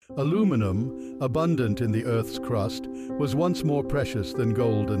Aluminum, abundant in the Earth's crust, was once more precious than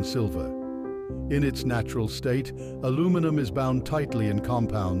gold and silver. In its natural state, aluminum is bound tightly in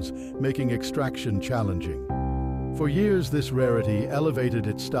compounds, making extraction challenging. For years, this rarity elevated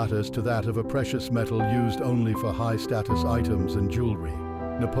its status to that of a precious metal used only for high-status items and jewelry.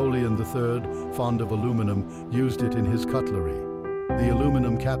 Napoleon III, fond of aluminum, used it in his cutlery. The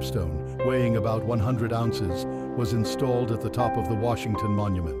aluminum capstone, weighing about 100 ounces, was installed at the top of the Washington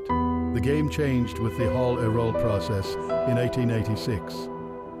Monument. The game changed with the Hall-Héroult process in 1886.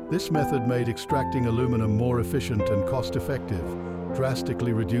 This method made extracting aluminum more efficient and cost-effective,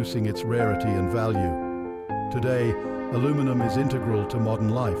 drastically reducing its rarity and value. Today, aluminum is integral to modern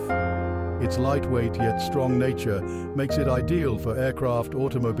life. Its lightweight yet strong nature makes it ideal for aircraft,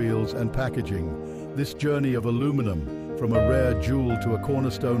 automobiles, and packaging. This journey of aluminum, from a rare jewel to a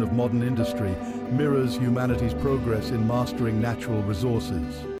cornerstone of modern industry, mirrors humanity's progress in mastering natural resources.